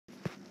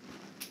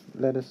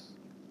let us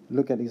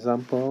look at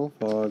example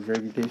for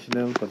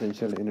gravitational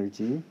potential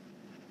energy.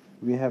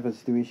 We have a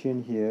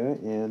situation here,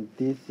 and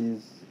this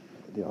is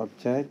the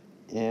object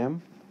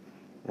M,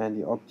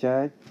 and the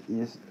object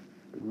is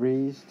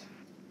raised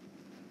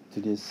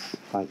to this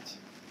height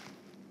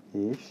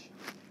h,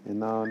 and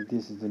now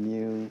this is the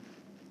new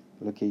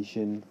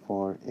location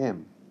for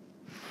M,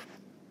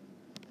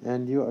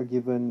 and you are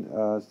given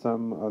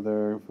some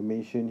other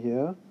information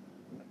here.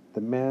 The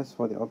mass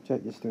for the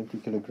object is 20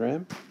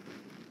 kilogram,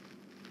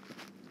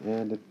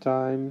 and the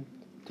time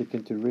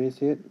taken to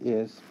raise it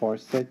is 4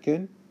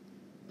 seconds,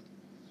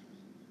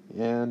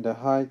 and the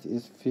height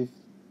is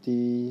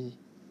 50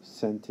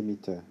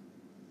 centimeter.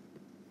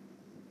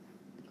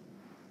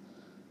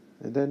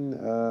 And then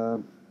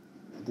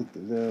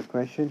the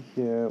question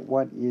here,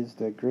 what is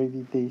the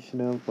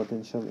gravitational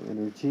potential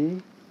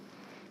energy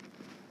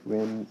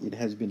when it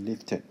has been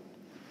lifted?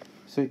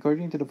 So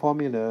according to the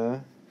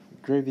formula,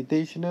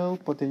 gravitational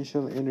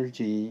potential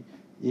energy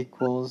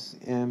equals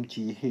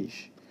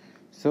mgh.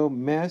 So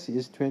mass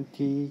is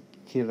 20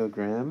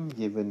 kilogram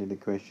given in the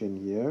question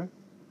here,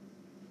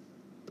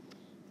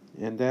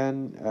 and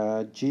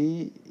then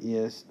g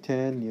is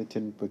 10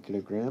 Newton per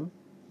kilogram.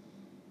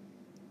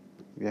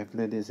 We have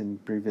learned this in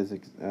previous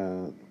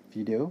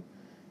video,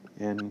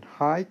 and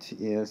height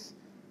is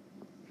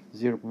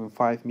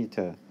 0.5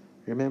 meter.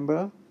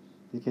 Remember,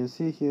 you can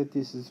see here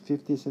this is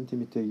 50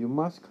 centimeter. You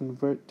must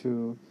convert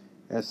to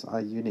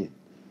SI unit.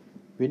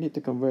 We need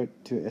to convert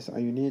to SI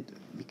unit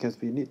because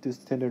we need to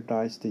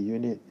standardize the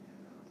unit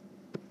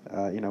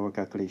in our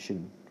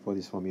calculation for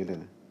this formula.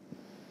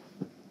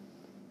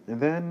 And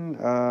then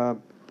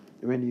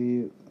when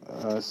you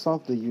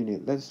solve the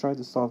unit, let's try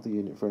to solve the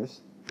unit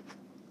first.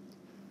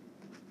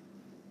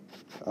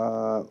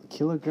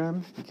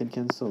 Kilogram, you can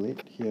cancel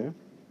it here,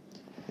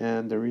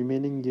 and the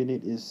remaining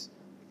unit is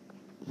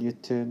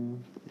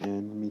Newton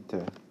and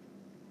meter.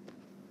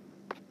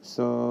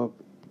 So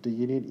the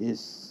unit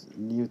is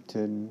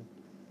Newton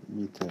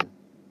meter.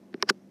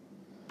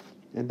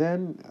 And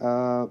then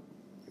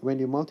when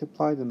you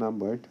multiply the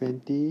number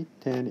 20,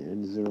 10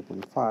 and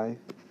 0.5,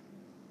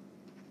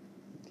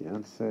 the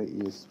answer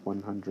is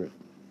 100.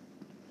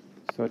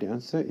 So the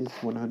answer is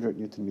 100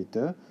 Newton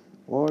meter,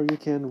 or you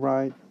can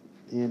write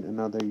in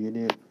another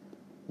unit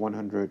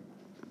 100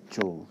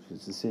 joule.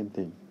 It's the same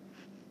thing.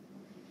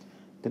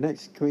 The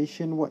next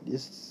question, what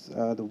is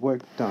the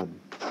work done?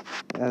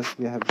 As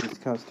we have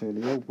discussed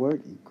earlier, work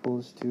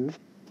equals to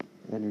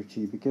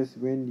energy, because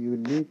when you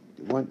do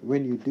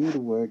the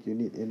work, you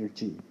need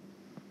energy.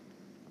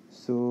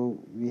 So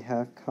we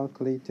have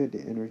calculated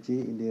the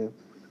energy in the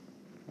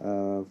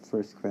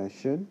first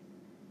question.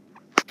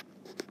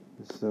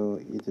 So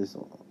it is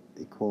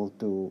equal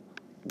to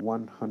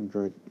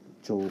 100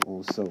 joule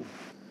also.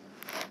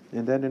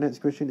 And then the next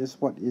question is,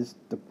 what is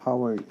the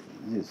power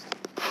used?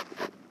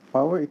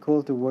 Power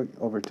equal to work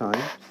over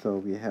time. So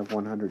we have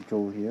 100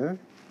 joule here.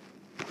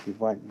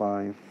 Divide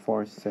by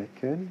 4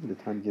 seconds, the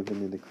time given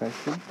in the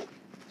question.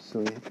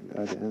 So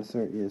the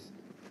answer is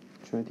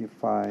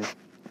 25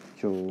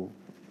 joule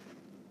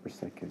per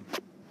second.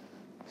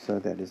 So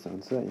that is the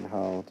answer and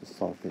how to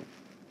solve it.